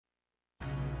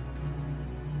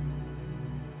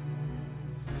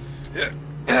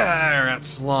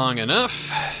That's long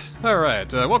enough.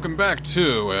 Alright, welcome back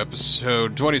to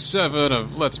episode 27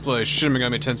 of Let's Play Shin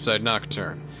Megami Tensei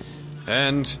Nocturne.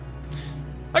 And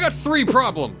I got 3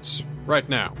 problems right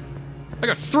now. I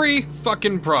got 3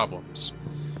 fucking problems.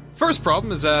 First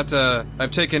problem is that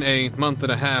I've taken a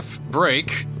month-and-a-half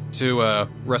break to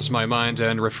rest my mind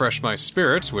and refresh my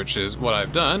spirit, which is what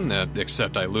I've done,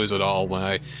 except I lose it all when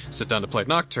I sit down to play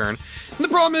Nocturne. And the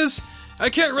problem is, I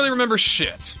can't really remember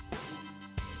shit.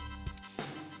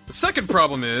 The second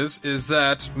problem is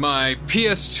that my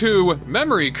PS2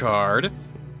 memory card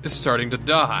is starting to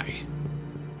die.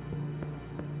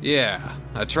 Yeah,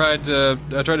 I tried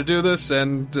to do this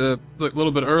and a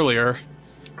little bit earlier,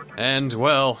 and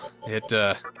well, it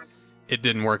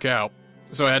didn't work out.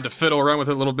 So I had to fiddle around with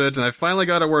it a little bit, and I finally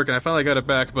got it working. I finally got it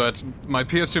back, but my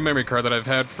PS2 memory card that I've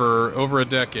had for over a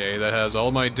decade, that has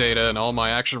all my data and all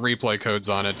my action replay codes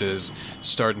on it, is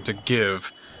starting to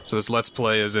give. So this Let's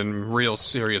Play is in real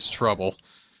serious trouble.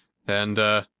 And,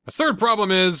 the third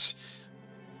problem is,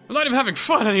 I'm not even having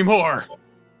fun anymore!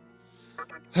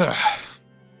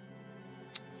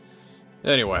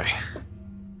 Anyway,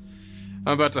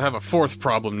 I'm about to have a 4th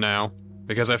problem now,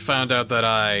 because I found out that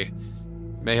I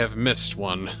may have missed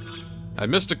one. I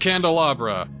missed a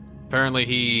candelabra. Apparently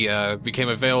he, became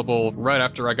available right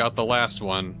after I got the last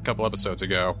one, a couple episodes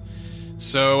ago.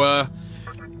 So,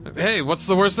 hey, what's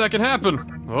the worst that can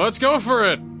happen? Well, let's go for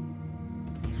it!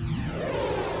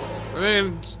 I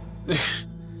mean,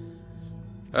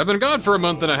 I've been gone for a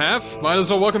month and a half. Might as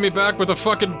well welcome me back with a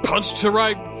fucking punch to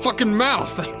right fucking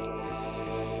mouth.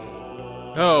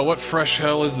 Oh, what fresh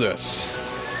hell is this?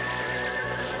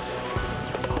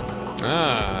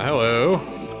 Ah, hello.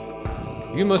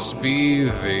 You must be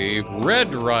the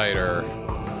Red Rider.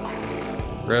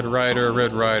 Red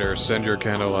Rider, send your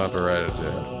candelabra right at it.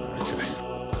 Okay.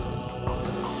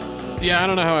 Yeah, I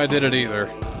don't know how I did it either.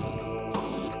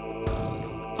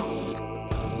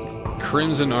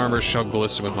 Crimson armor shall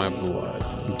glisten with my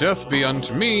blood. Death be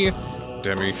unto me,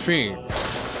 demi-fiend.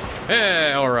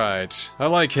 Hey, alright. I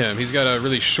like him. He's got a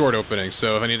really short opening,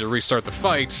 so if I need to restart the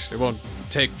fight, it won't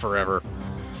take forever.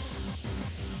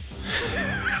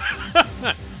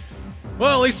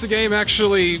 Well, at least the game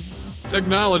actually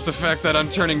acknowledged the fact that I'm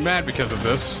turning mad because of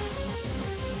this.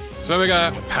 So we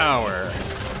got power.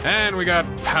 And we got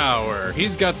power.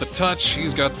 He's got the touch,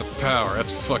 he's got the power. That's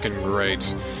fucking great.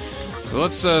 So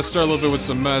let's start a little bit with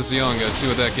some Mazionga, see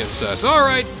what that gets us.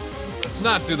 Alright! Let's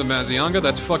not do the Mazionga,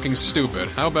 that's fucking stupid.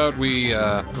 How about we,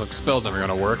 look, spell's never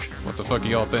gonna work. What the fuck are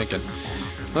y'all thinking?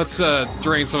 Let's,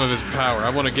 drain some of his power. I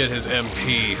want to get his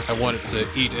MP. I want to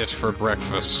eat it for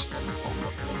breakfast.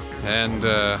 And,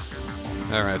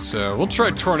 alright, so we'll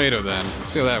try Tornado then.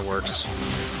 See how that works.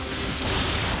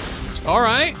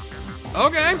 Alright.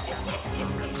 Okay.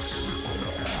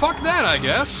 Fuck that, I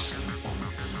guess.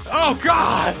 Oh,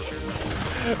 God!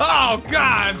 Oh,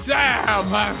 God damn!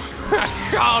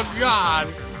 Oh, God!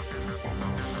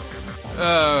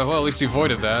 Well, at least he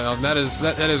avoided that.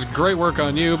 That is great work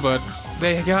on you, but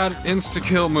they got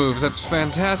insta-kill moves. That's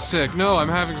fantastic. No, I'm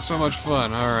having so much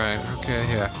fun. Alright, okay,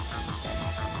 yeah.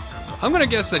 I'm gonna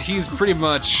guess that he's pretty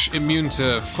much immune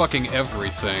to fucking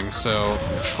everything, so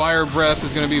Fire Breath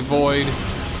is gonna be void.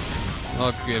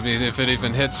 Look, if it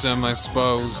even hits him, I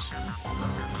suppose.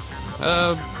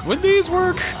 Would these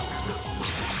work?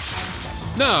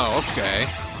 No, okay.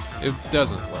 It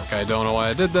doesn't work. I don't know why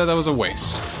I did that. That was a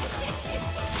waste.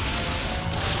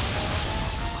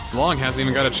 Long hasn't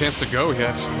even got a chance to go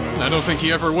yet. I don't think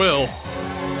he ever will.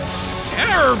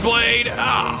 Terror Blade!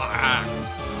 Ah!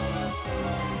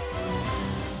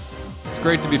 It's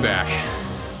great to be back.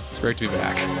 It's great to be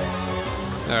back.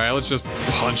 Alright, let's just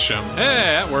punch him.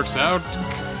 Hey, that works out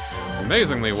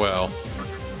amazingly well.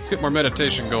 Let's get more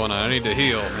meditation going on. I need to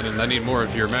heal, and I need more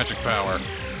of your magic power.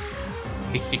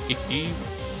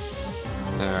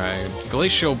 Alright,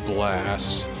 Glacial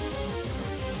Blast.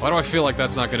 Why do I feel like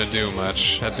that's not gonna do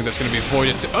much? I think that's gonna be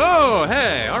voided too. Oh,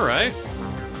 hey, alright.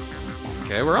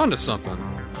 Okay, we're onto something.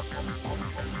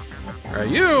 Alright,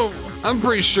 you, I'm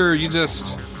pretty sure you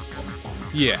just,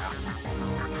 yeah.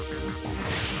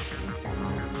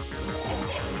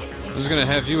 I'm just gonna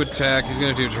have you attack, he's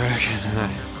gonna do dragon.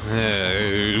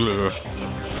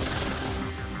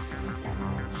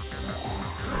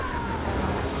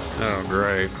 Oh,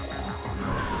 great.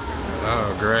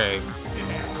 Oh, great.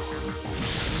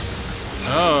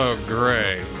 Oh,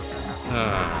 great.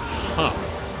 Huh.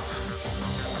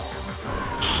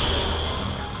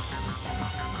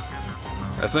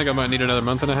 I think I might need another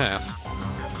month and a half.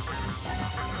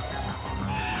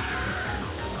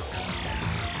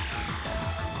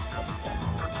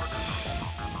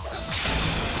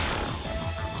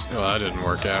 Well, that didn't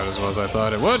work out as well as I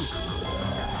thought it would.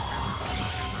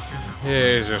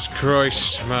 Jesus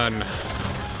Christ, man.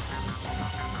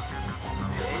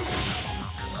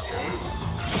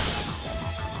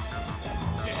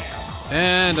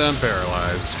 And I'm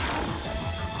paralyzed.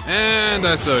 And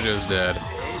Isoja's dead.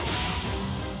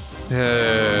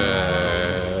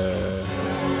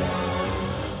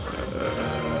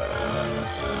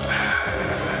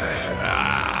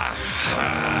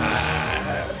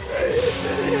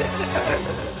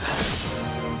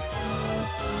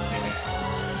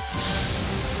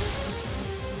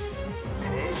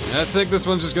 I think this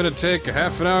one's just gonna take a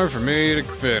half an hour for me to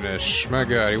finish. My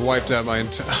god, he wiped out my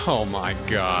entire... Oh my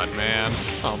god, man.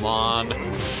 Come on.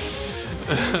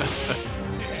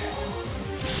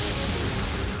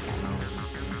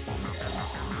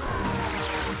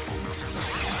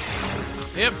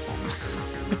 Yep.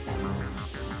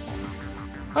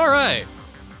 Alright.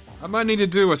 I might need to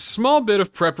do a small bit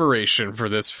of preparation for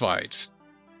this fight.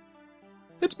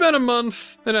 It's been a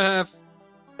month and a half.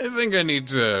 I think I need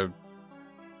to...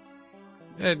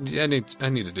 I need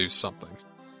to do something.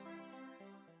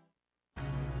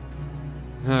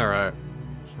 Alright.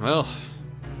 Well,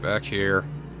 back here.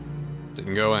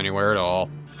 Didn't go anywhere at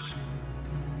all.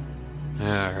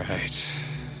 Alright.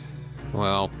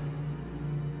 Well...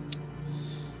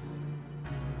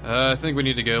 I think we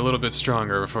need to get a little bit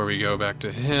stronger before we go back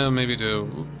to him. Maybe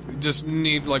to... Just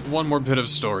need, like, one more bit of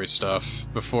story stuff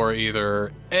before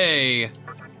either A...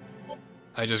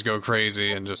 I just go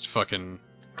crazy and just fucking...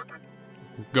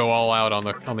 go all out on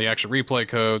the action replay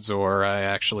codes, or I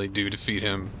actually do defeat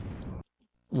him.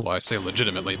 Well, I say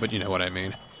legitimately, but you know what I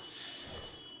mean.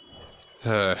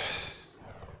 So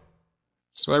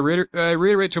I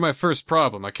reiterate to my first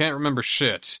problem. I can't remember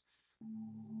shit.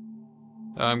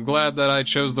 I'm glad that I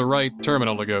chose the right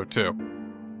terminal to go to.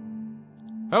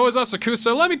 How was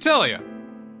Asakusa? Let me tell you!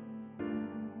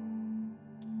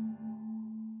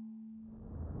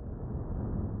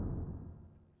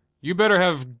 You better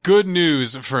have good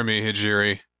news for me,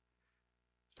 Hijiri.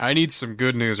 I need some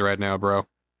good news right now, bro.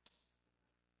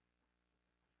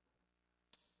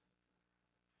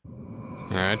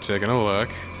 Alright, taking a look.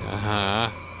 Uh-huh.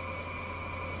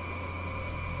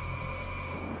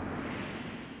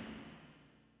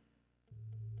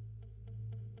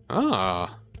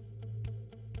 Ah.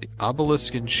 The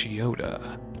obelisk in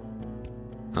Chiyoda.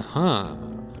 Uh-huh.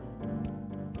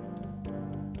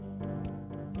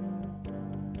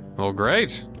 Well,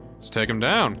 great. Let's take him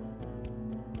down.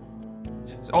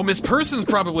 Oh, Miss Person's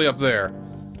probably up there.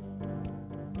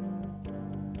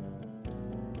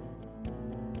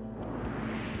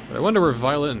 But I wonder where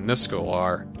Violet and Niskel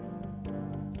are.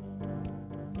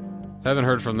 Haven't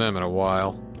heard from them in a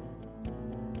while.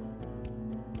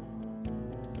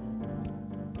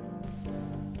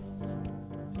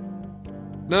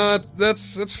 No,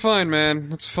 that's fine, man.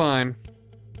 That's fine.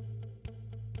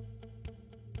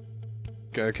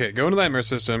 Okay, go into the Nightmare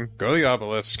System, go to the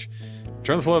Obelisk,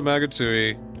 turn the flow of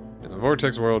Magatui, and the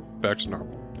Vortex World back to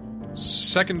normal.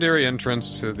 Secondary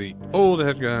entrance to the old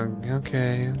headgun.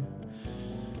 Okay.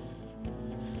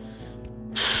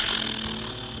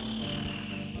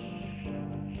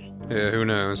 Yeah, who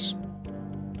knows?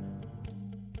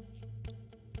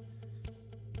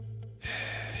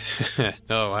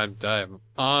 No, I'm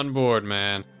on board,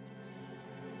 man.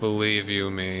 Believe you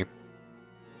me.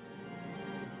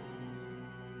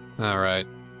 Alright,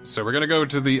 so we're gonna go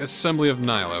to the Assembly of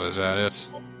Nilo, is that it?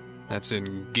 That's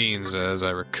in Ginza, as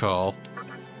I recall.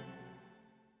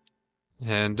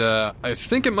 And, I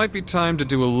think it might be time to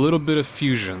do a little bit of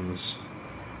fusions.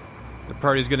 The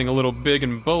party's getting a little big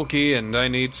and bulky, and I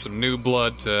need some new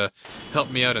blood to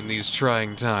help me out in these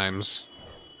trying times.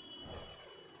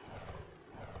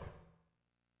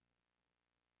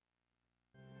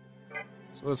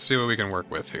 So let's see what we can work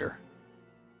with here.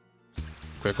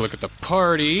 Quick look at the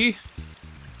party.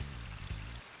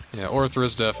 Yeah,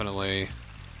 Orthrus definitely.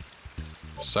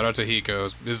 Shout out to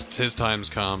Hiko, his time's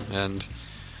come, and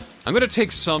I'm gonna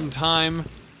take some time,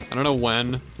 I don't know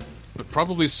when, but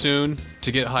probably soon,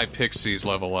 to get Hypixie's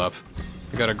level up.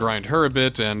 I gotta grind her a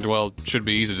bit, and, well, it should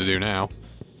be easy to do now.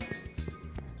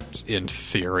 In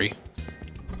theory.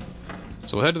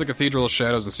 So we'll head to the Cathedral of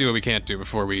Shadows and see what we can't do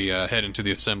before we head into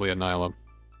the Assembly of Nilo.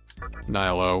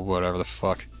 Nilo, whatever the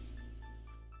fuck.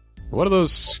 What do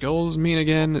those skulls mean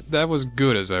again? That was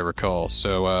good as I recall,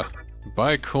 so,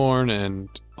 buy corn and...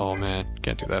 Oh man,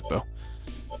 can't do that though.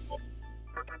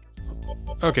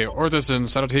 Okay, Orthus and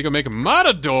Sadotigo make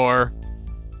Matador!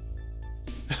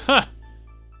 Ha!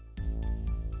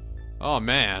 Oh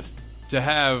man. To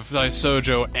have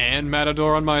Daisojo and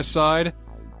Matador on my side?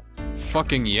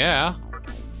 Fucking yeah.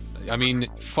 I mean,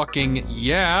 fucking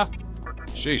yeah.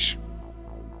 Sheesh.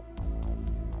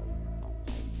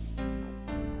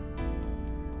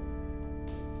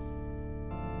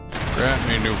 Grant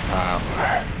me new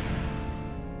power.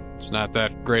 It's not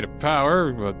that great a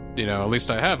power, but, you know, at least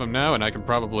I have him now, and I can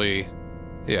probably...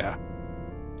 yeah.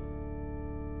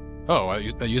 Oh, I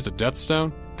used a Death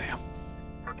Stone? Damn.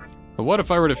 But what if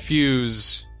I were to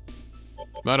fuse...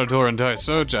 Matador and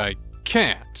Daisoji? I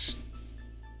can't.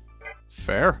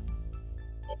 Fair.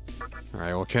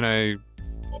 Alright, well, can I...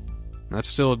 That's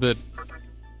still a bit...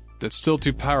 That's still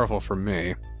too powerful for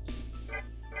me.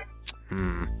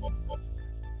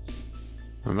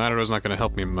 Well, Matador's not gonna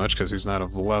help me much, because he's not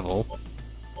of level.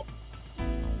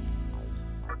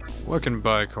 What can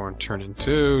Bicorn turn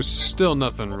into? Still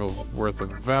nothing real worth of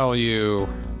value.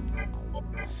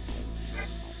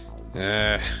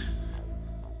 Well,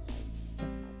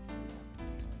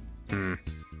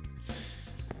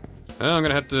 I'm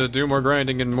gonna have to do more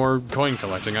grinding and more coin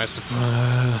collecting, I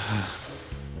suppose.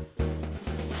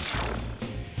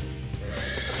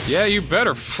 Yeah, you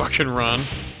better fucking run.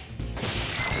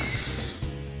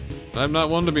 I'm not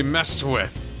one to be messed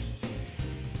with.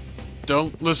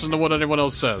 Don't listen to what anyone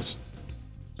else says.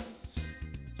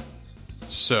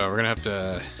 So, we're gonna have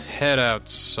to head out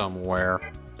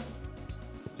somewhere.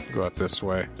 Go out this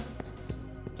way.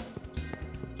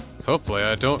 Hopefully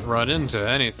I don't run into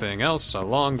anything else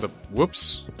along the...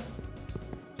 Whoops.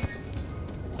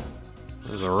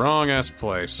 This is a wrong-ass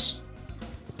place.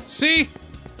 See?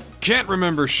 Can't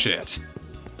remember shit.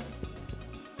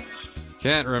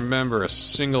 Can't remember a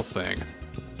single thing.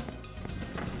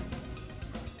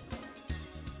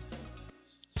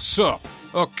 So,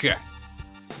 okay.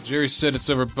 Jerry said it's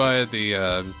over by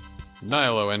the,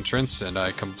 Nilo entrance, and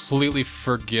I completely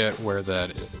forget where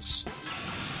that is.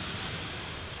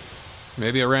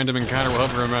 Maybe a random encounter will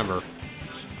help me remember.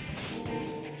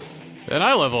 And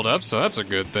I leveled up, so that's a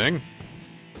good thing.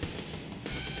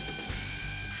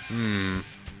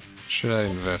 Should I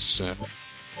invest in?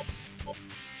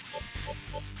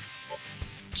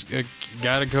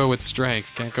 Gotta go with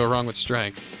strength. Can't go wrong with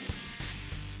strength.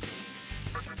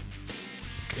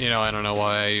 You know, I don't know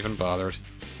why I even bothered.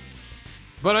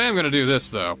 But I am gonna do this,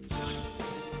 though.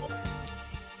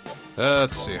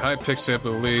 Let's see. High Pixie, I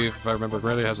believe, if I remember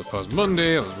correctly, has a Pose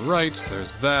Mundi. I was right.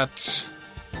 There's that.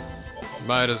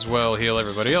 Might as well heal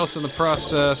everybody else in the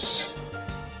process.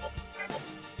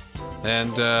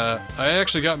 And, I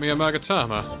actually got me a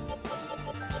Magatama.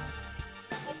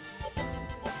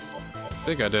 I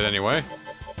think I did anyway.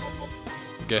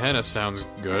 Gehenna sounds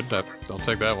good. I'll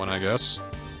take that one, I guess.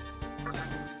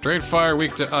 Drain fire,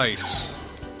 weak to ice.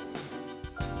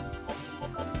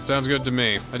 Sounds good to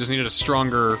me. I just needed a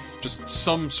stronger, just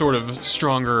some sort of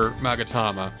stronger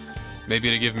Magatama. Maybe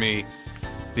to give me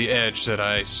the edge that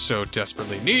I so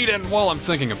desperately need, and while I'm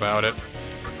thinking about it,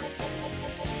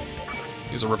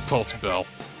 use a repulse bell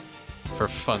for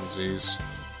funsies.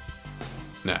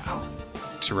 Now,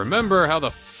 to remember how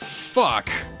the fuck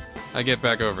I get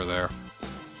back over there.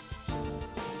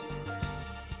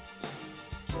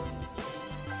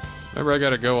 Remember, I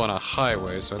gotta go on a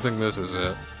highway, so I think this is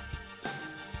it.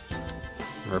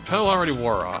 Repel already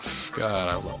wore off. God,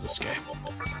 I love this game.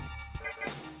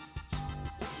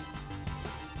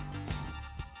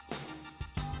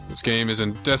 This game is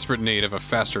in desperate need of a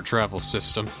faster travel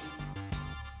system.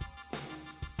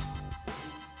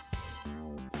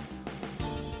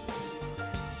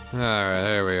 Alright,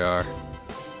 there we are.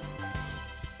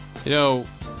 You know,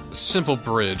 a simple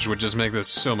bridge would just make this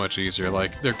so much easier.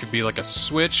 Like, there could be like a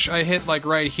switch I hit like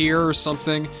right here or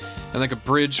something, and like a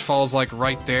bridge falls like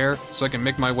right there, so I can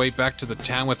make my way back to the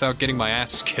town without getting my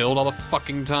ass killed all the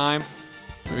fucking time.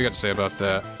 What do you got to say about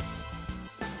that?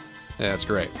 Yeah, that's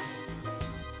great.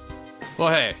 Well,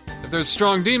 hey, if there's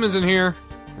strong demons in here,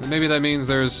 then maybe that means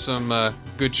there's some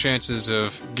good chances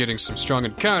of getting some strong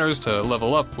encounters to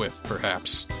level up with,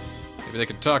 perhaps. Maybe they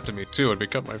could talk to me too and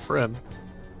become my friend.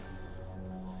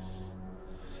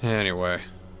 Anyway,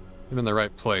 I'm in the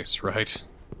right place, right?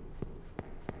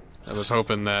 I was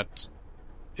hoping that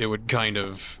it would kind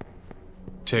of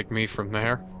take me from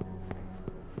there.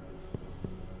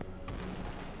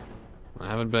 I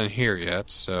haven't been here yet,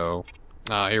 so...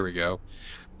 Ah, here we go.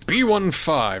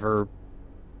 B15, or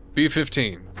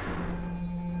B15.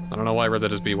 I don't know why I read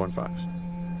that as B15.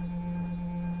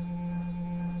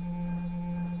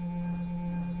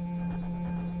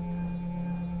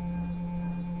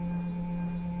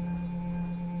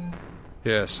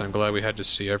 Yes, I'm glad we had to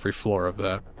see every floor of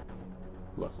that.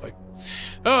 Lovely.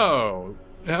 Oh,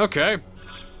 okay.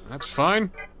 That's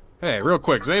fine. Hey, real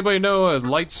quick, does anybody know a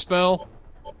light spell?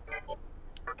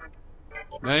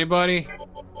 Anybody?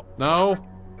 No?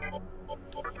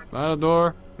 Final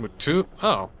door with 2.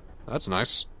 Oh, that's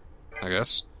nice, I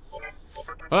guess.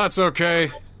 Well, that's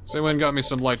okay. So they went and got me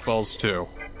some light bulbs too.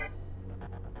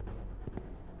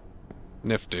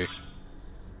 Nifty.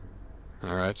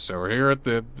 Alright, so we're here at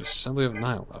the Assembly of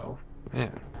Nilo.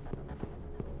 Man.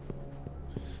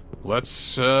 Let's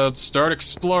start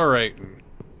exploring.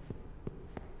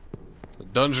 The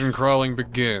dungeon crawling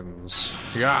begins.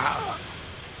 Yeah.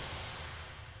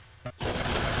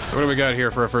 So what do we got here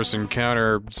for our first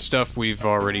encounter? Stuff we've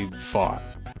already fought.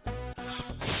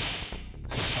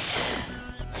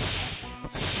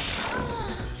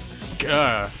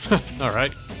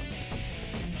 Alright.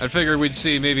 I figured we'd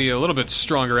see maybe a little bit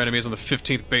stronger enemies on the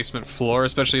 15th basement floor,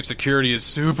 especially if security is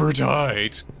super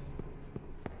tight.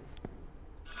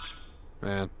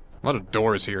 Man, a lot of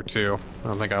doors here too. I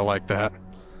don't think I like that.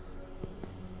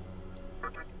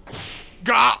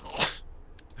 Gah!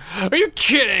 Are you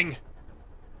kidding?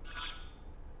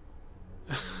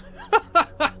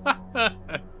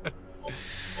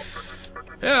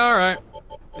 Yeah, alright.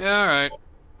 Yeah, alright.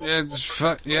 Yeah,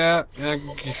 yeah.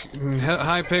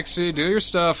 Hi, Pixie. Do your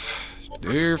stuff.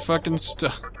 Do your fucking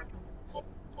stuff.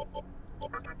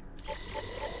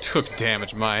 Took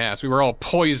damage, my ass. We were all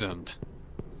poisoned.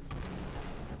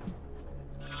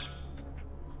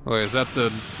 Wait, is that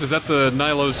the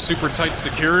Nilo's super tight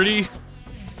security?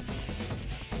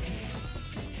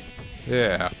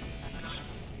 Yeah.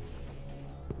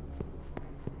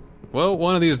 Well,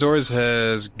 one of these doors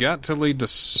has got to lead to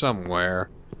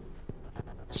somewhere.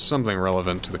 Something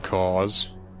relevant to the cause.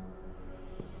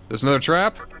 There's another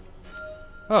trap?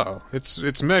 Oh,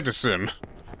 it's medicine.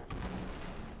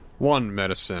 One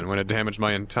medicine when it damaged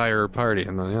my entire party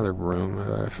in the other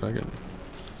room. Fucking...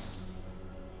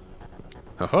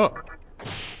 Oh.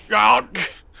 Oh!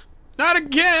 Not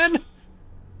again!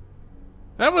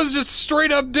 That was just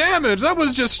straight up damage! That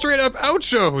was just straight up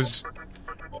ouchos!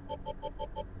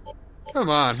 Come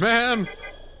on, man!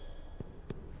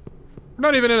 We're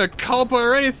not even in a culpa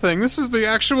or anything. This is the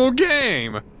actual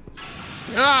game.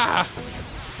 Ah!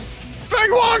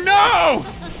 Feng Wong, no!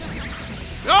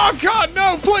 Oh God,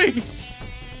 no, please!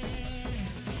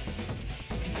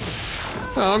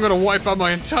 Oh, I'm gonna wipe out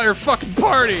my entire fucking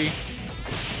party.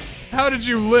 How did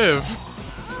you live?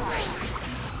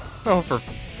 Oh, for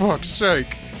fuck's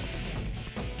sake.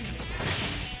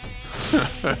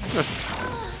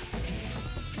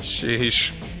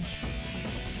 Sheesh.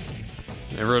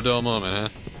 Never a dull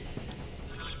moment,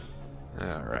 huh?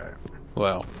 Alright.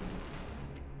 Well.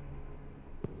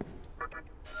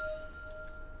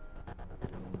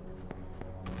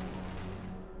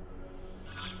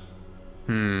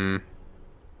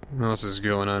 What else is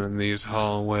going on in these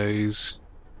hallways?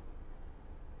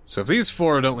 So if these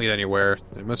 4 don't lead anywhere,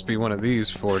 there must be one of these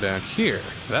 4 down here.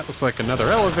 That looks like another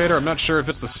elevator. I'm not sure if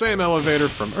it's the same elevator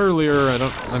from earlier.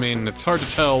 I mean, it's hard to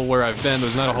tell where I've been.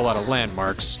 There's not a whole lot of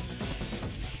landmarks.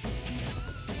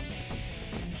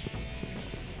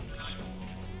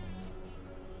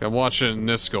 I'm watching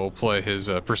Niskel play his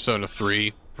Persona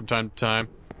 3 from time to time.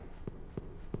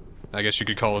 I guess you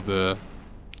could call it the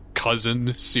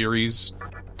cousin series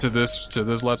to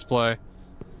this Let's Play.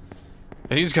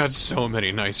 And he's got so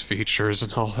many nice features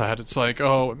and all that. It's like,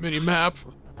 oh, a mini-map.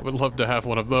 I would love to have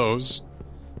one of those.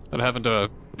 Not having to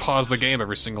pause the game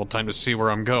every single time to see where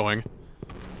I'm going.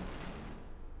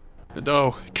 And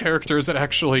oh, characters that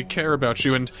actually care about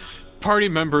you, and party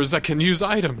members that can use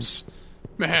items.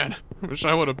 Man, I wish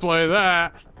I would've played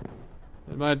that.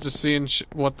 Am I just seeing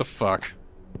what the fuck?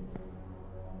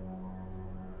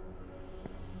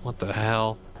 What the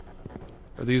hell?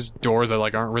 Are these doors that,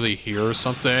 like, aren't really here or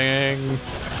something?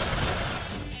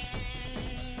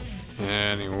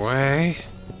 Anyway...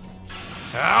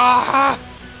 Ah!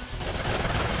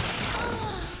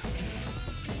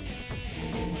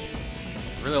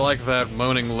 Really like that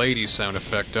moaning lady sound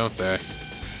effect, don't they?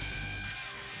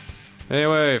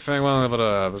 Anyway, Feng Wang leveled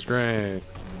up. It was great.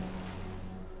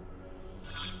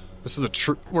 This is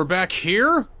the we're back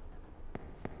here?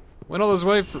 Went all this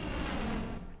way for...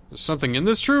 There's something in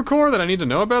this true core that I need to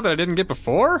know about that I didn't get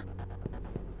before?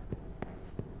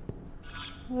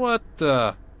 What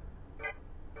the...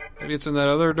 Maybe it's in that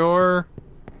other door?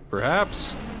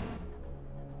 Perhaps?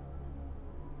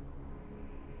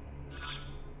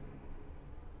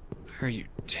 Where are you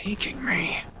taking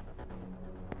me?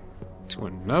 To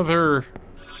another...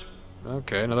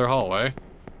 Okay, another hallway.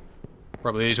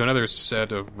 Probably to another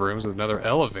set of rooms with another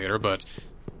elevator, but...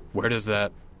 Where does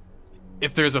that...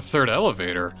 If there's a third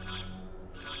elevator,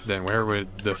 then where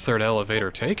would the third elevator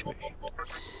take me?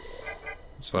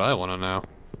 That's what I want to know.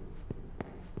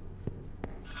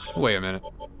 Wait a minute.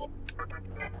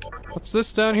 What's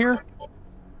this down here?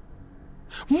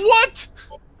 What?!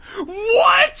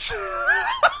 What?!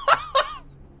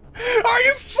 Are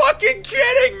you fucking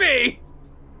kidding me?!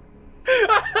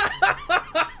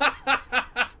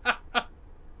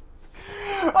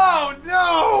 Oh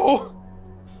no!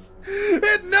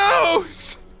 It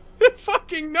knows! It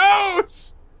fucking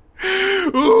knows!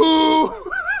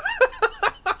 Ooh!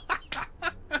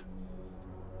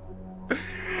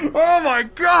 Oh my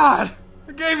god!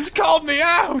 The game's called me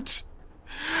out!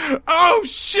 Oh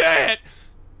shit!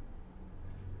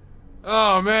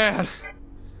 Oh man.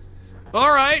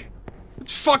 Alright.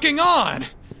 It's fucking on!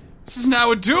 This is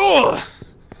now a duel!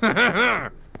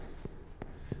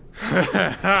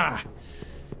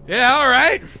 Yeah,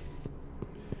 alright.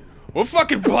 We'll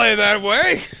fucking play that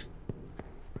way!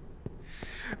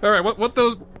 Alright, what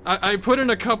those... I put in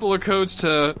a couple of codes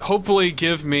to hopefully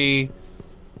give me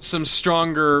some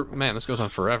stronger... Man, this goes on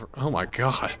forever. Oh my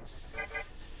god.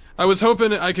 I was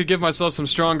hoping I could give myself some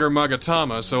stronger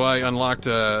Magatama, so I unlocked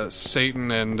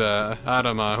Satan and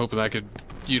Adama, hoping I could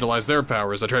utilize their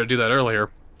powers. I tried to do that earlier.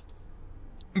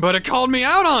 But it called me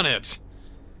out on it!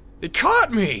 It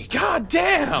caught me! God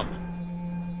damn!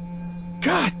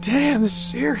 God damn, this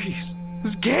series.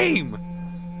 This game.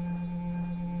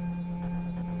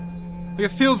 Like,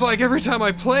 it feels like every time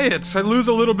I play it, I lose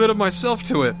a little bit of myself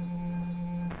to it.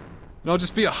 And I'll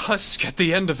just be a husk at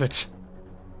the end of it.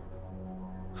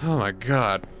 Oh my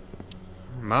god.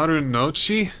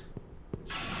 Marunouchi?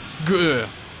 Good.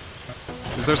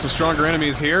 Is there some stronger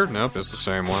enemies here? Nope, it's the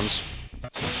same ones.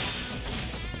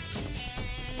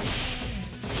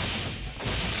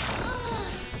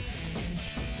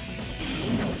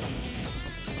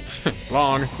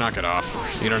 Long, knock it off.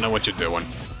 You don't know what you're doing.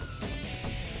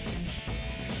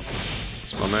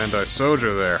 It's my man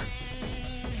Daisoja there.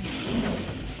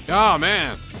 Oh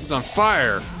man, he's on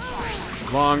fire.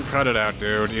 Long, cut it out,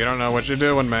 dude. You don't know what you're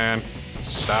doing, man.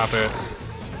 Stop it.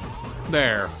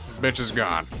 There, bitch is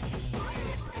gone.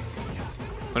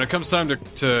 When it comes time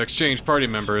to exchange party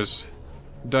members,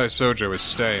 Daisoja is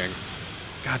staying.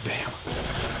 God damn.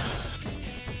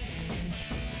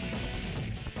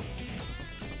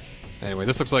 Anyway,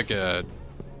 this looks like a...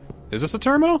 Is this a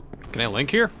terminal? Can I link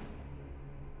here?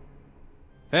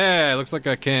 Hey, looks like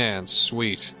I can.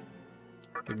 Sweet.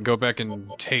 I can go back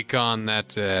and take on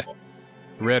that,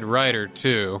 Red Rider,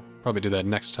 too. Probably do that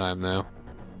next time, though.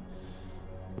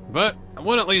 But, I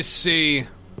want to at least see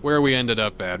where we ended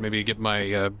up at. Maybe get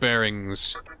my,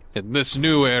 bearings in this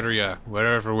new area,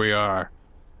 wherever we are.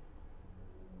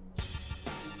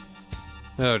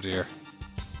 Oh dear.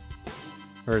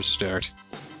 Where's start?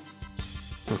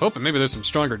 I'm hoping maybe there's some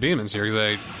stronger demons here, because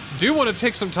I do want to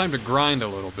take some time to grind a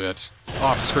little bit.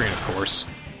 Off screen, of course.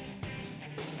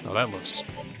 Oh, that looks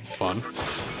fun.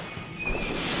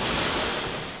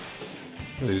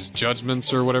 What are these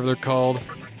judgments or whatever they're called?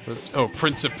 Oh,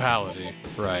 principality.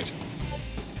 Right.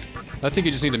 I think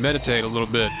you just need to meditate a little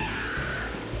bit.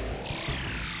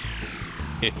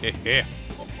 How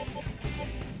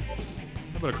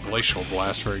about a glacial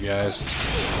blast for you guys?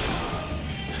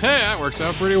 Hey, that works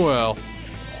out pretty well.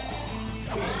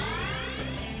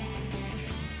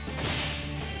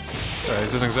 Alright,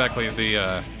 this isn't exactly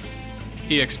the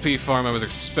EXP farm I was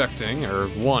expecting, or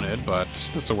wanted, but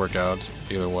this will work out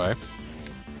either way.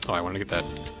 Oh, I want to get that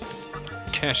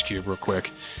cash cube real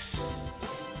quick.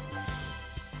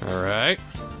 Alright.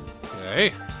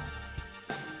 Okay.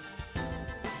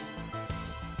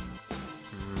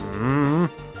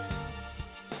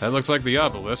 That looks like the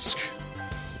obelisk.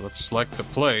 Looks like the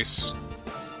place.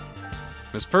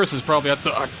 Miss Purse is probably at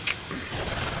the...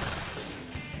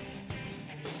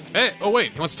 Hey! Oh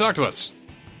wait, he wants to talk to us.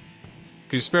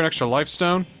 Could you spare an extra life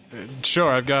stone? Sure,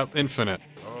 I've got infinite.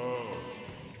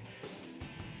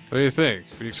 What do you think?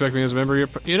 Would you expect me as a member of your...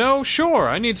 You know, sure,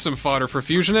 I need some fodder for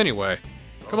fusion anyway.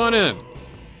 Come on in.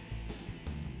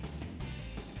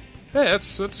 Hey,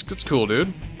 that's cool,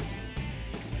 dude.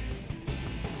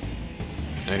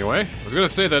 Anyway, I was gonna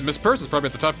say that Miss Purse is probably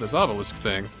at the top of this obelisk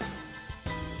thing.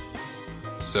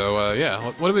 So, yeah,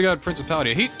 what do we got,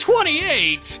 Principality?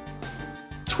 28?!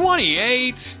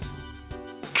 28?!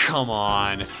 Come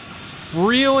on.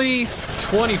 Really?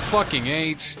 20 fucking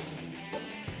 8?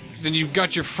 Then you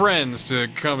got your friends to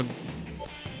come and...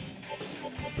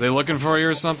 Are they looking for you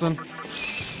or something?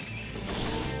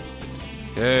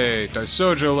 Hey,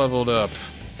 Daisojo leveled up.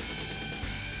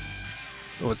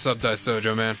 What's up,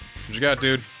 Daisojo, man? What you got,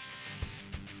 dude?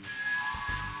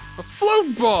 A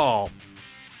float ball!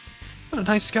 What a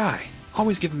nice guy.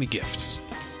 Always giving me gifts.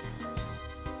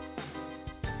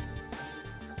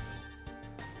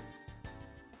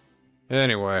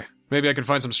 Anyway, maybe I can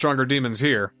find some stronger demons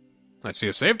here. I see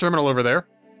a save terminal over there.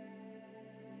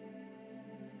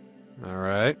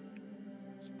 Alright.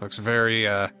 Looks very,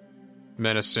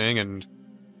 menacing and...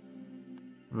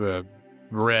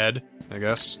 red, I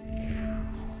guess.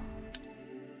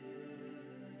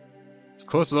 As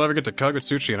close as I'll ever get to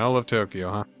Kagutsuchi in all of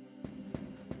Tokyo, huh?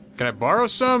 Can I borrow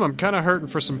some? I'm kinda hurting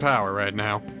for some power right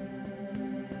now.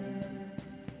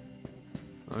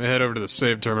 Let me head over to the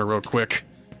save terminal real quick.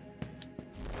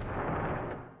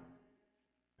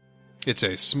 It's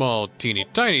a small, teeny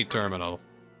tiny terminal.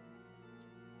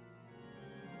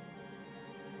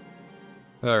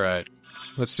 Alright.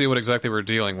 Let's see what exactly we're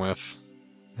dealing with.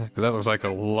 That looks like a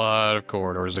lot of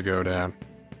corridors to go down.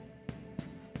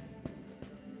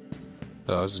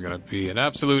 Oh, this is gonna be an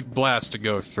absolute blast to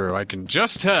go through, I can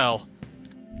just tell!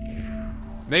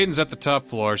 Maiden's at the top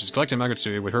floor, she's collecting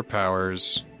Magatsu with her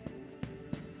powers.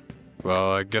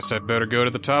 Well, I guess I'd better go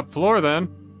to the top floor then.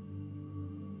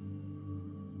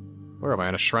 Where am I,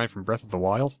 in a shrine from Breath of the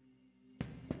Wild?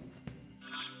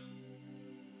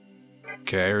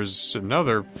 Okay, here's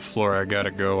another floor I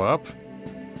gotta go up.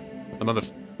 I'm on the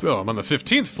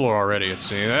 15th floor already, it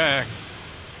seems.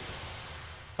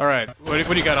 Alright, what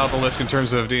do you got, Obelisk, in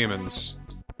terms of demons?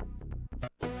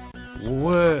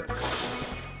 What?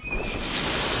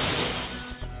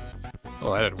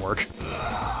 Oh, that didn't work.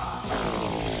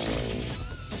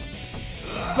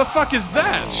 The fuck is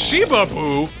that? Shiba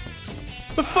Boo?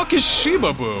 The fuck is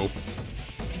Shiba Boo?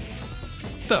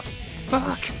 The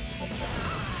fuck?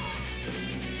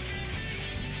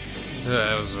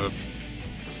 That was a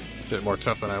bit more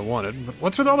tough than I wanted, but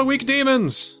what's with all the weak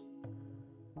demons?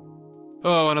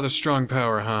 Oh, another strong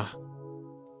power, huh?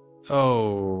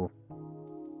 Oh.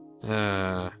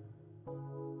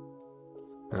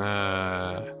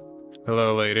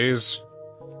 Hello, ladies.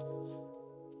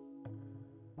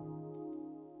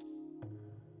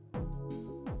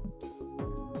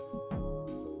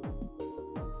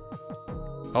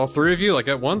 All three of you, like,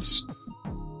 at once?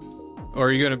 Or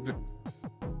are you gonna be...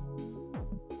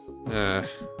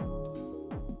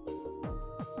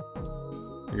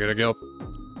 You're gonna go...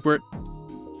 Where'd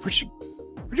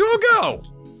you all go?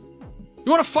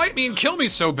 You wanna fight me and kill me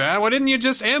so bad, why didn't you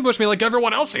just ambush me like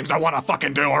everyone else seems to wanna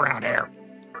fucking do around here?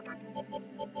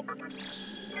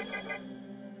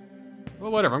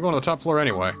 Well, whatever, I'm going to the top floor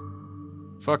anyway.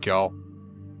 Fuck y'all.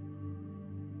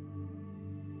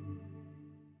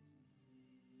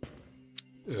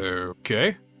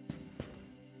 Okay.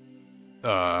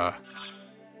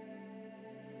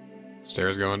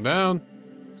 Stairs going down.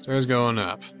 Stairs going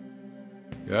up.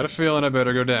 Got a feeling I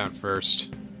better go down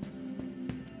first.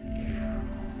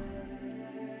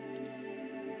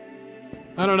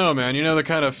 I don't know, man. You know the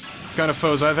kind of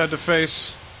foes I've had to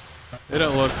face? They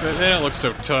don't look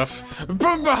so tough.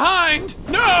 From behind!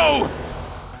 No!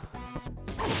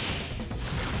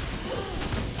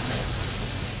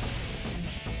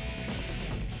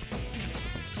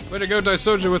 Way to go,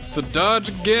 Daisoja, with the dodge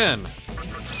again.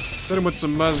 Hit him with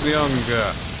some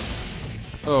Mazyonga.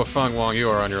 Oh, Feng Wong, you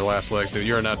are on your last legs, dude.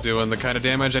 You're not doing the kind of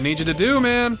damage I need you to do,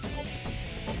 man.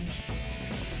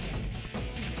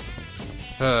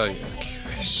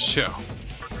 Okay, so.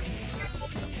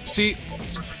 See,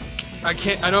 I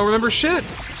don't remember shit.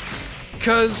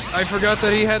 'Cause I forgot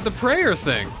that he had the prayer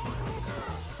thing.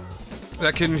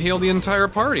 That can heal the entire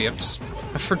party.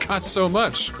 I forgot so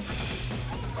much.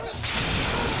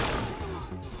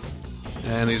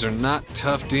 And these are not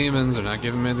tough demons. They're not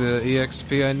giving me the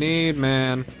EXP I need,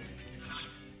 man.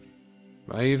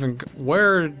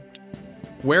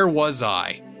 Where was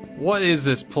I? What is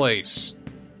this place?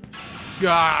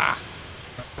 Ah!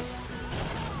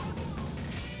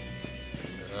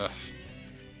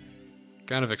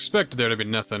 Kind of expected there to be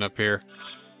nothing up here.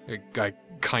 I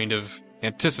kind of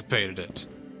anticipated it.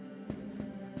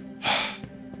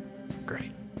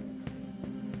 Great.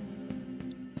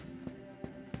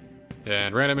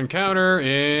 And random encounter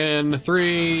in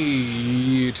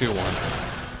 3, 2,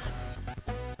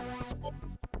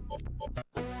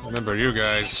 1. Remember you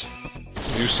guys.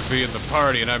 You used to be in the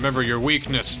party, and I remember your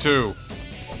weakness too.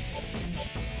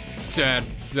 Dad,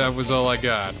 that was all I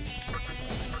got.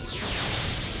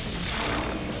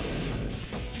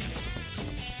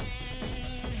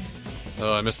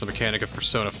 Oh, I missed the mechanic of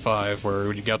Persona 5, where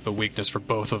when you got the weakness for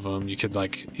both of them, you could,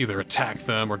 like, either attack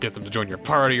them or get them to join your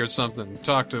party or something,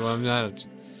 talk to them. Did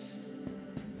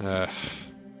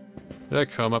I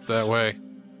come up that way?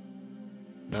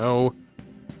 No.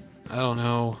 I don't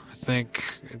know. I think...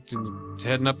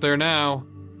 heading up there now.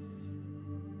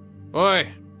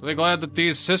 Boy, really glad that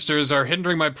these sisters are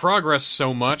hindering my progress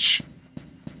so much.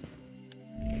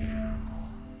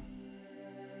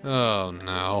 Oh,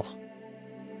 no.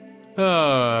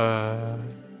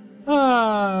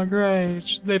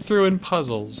 Great. They threw in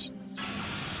puzzles.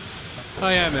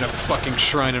 I am in a fucking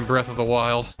shrine in Breath of the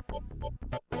Wild.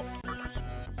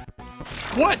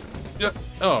 What?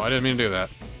 Oh, I didn't mean to do that.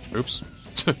 Oops.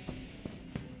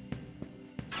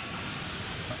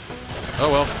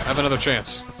 Oh well, have another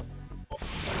chance.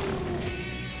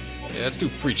 Yeah, let's do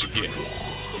Preach again.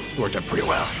 Worked out pretty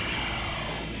well.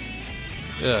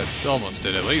 Yeah, it almost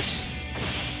did at least.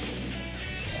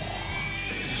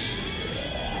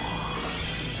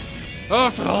 Oh,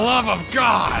 for the love of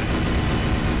God!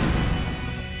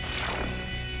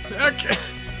 Okay.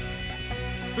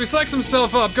 So he psychs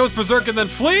himself up, goes berserk, and then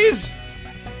flees?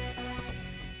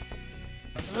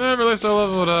 At least I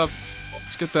leveled up.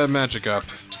 Let's get that magic up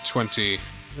to 20.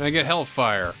 And I get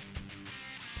Hellfire.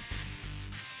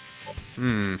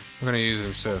 I'm gonna use it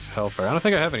instead of Hellfire. I don't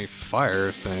think I have any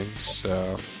fire things,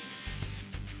 so...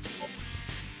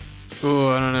 Ooh,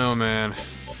 I don't know, man.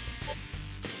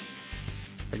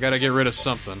 I gotta get rid of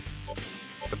something.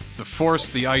 The Force,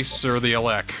 the Ice, or the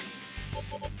Elec.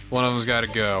 One of them's gotta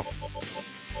go.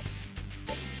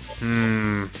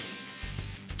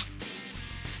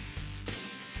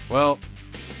 Well,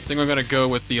 I think I'm gonna go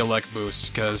with the Elec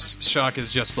boost, because Shock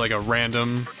is just like a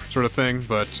random sort of thing,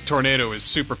 but Tornado is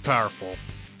super powerful.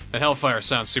 And Hellfire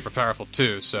sounds super powerful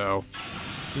too, so...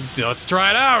 let's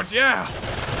try it out, yeah!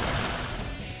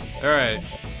 Alright,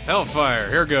 Hellfire,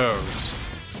 here goes.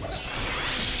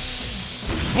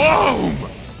 Boom!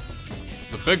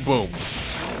 The big boom.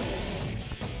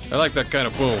 I like that kind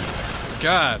of boom.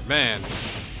 God, man.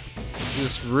 You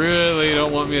just really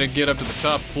don't want me to get up to the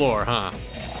top floor, huh?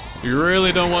 You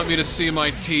really don't want me to see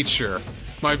my teacher.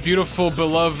 My beautiful,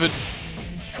 beloved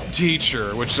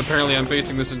teacher, which apparently I'm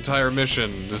basing this entire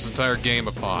mission, this entire game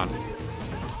upon.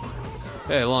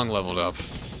 Hey, long leveled up.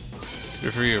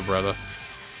 Good for you, brother.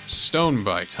 Stone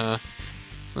Bite, huh?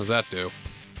 What does that do?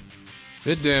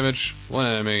 Hit damage, one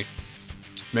enemy.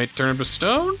 May turn him to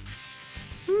stone?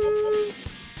 I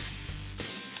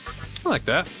like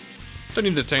that. Don't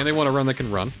need to detain, they want to run, they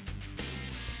can run.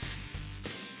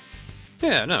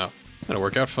 Yeah, no. That'll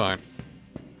work out fine.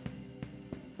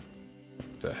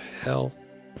 What the hell?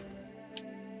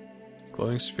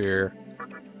 Glowing sphere.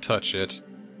 Touch it.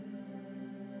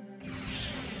 The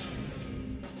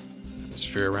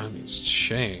atmosphere around me's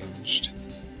changed.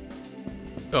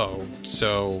 Oh,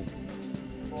 so...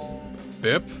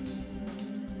 Bip?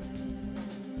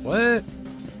 What?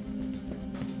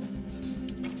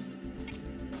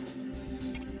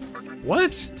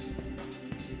 What?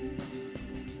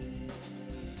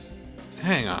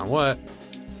 Hang on, what?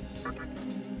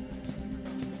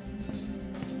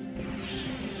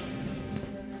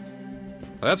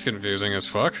 Well, that's confusing as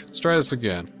fuck. Let's try this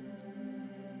again.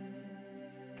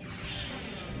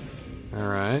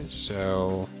 Alright,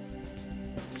 so...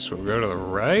 guess we'll go to the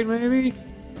right, maybe?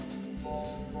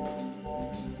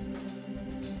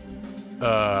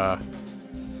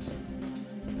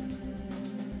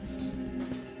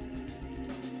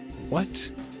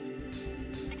 What?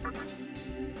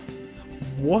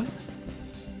 What?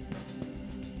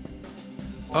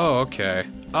 Oh, okay.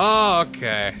 Oh,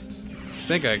 okay. I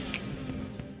think I...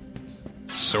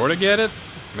 sorta get it?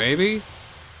 Maybe?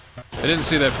 I didn't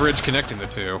see that bridge connecting the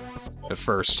two at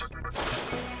first.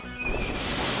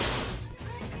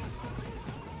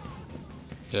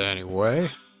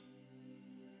 Anyway.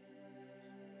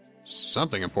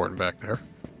 Something important back there.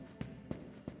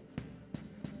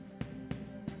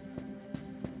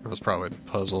 That's probably the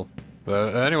puzzle.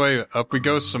 But anyway, up we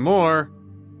go some more.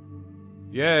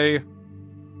 Yay.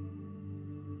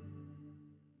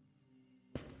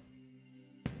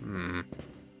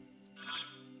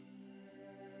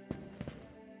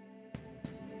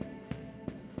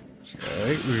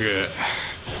 Okay, yeah.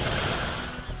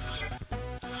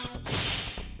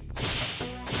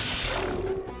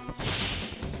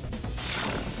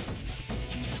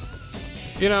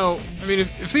 You know, I mean,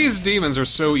 if these demons are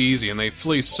so easy and they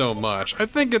flee so much, I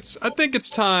think it's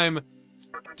time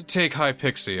to take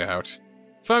Hypixie out.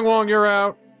 Feng Wong, you're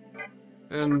out,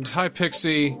 and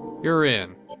Hypixie, you're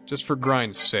in, just for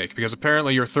grind's sake, because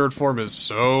apparently your third form is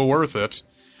so worth it.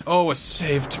 Oh, a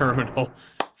save terminal.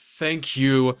 Thank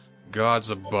you,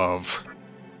 gods above.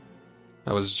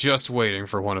 I was just waiting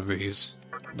for one of these.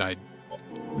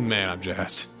 Man, I'm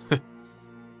jazzed.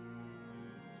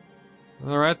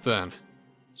 Alright then.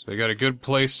 So we got a good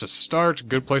place to start, a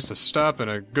good place to stop,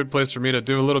 and a good place for me to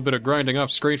do a little bit of grinding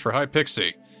off screen for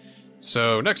Hypixie.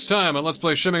 So next time on Let's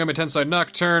Play Shin Megami Tensei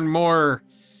Nocturne, more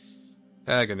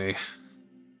agony.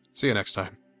 See you next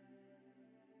time.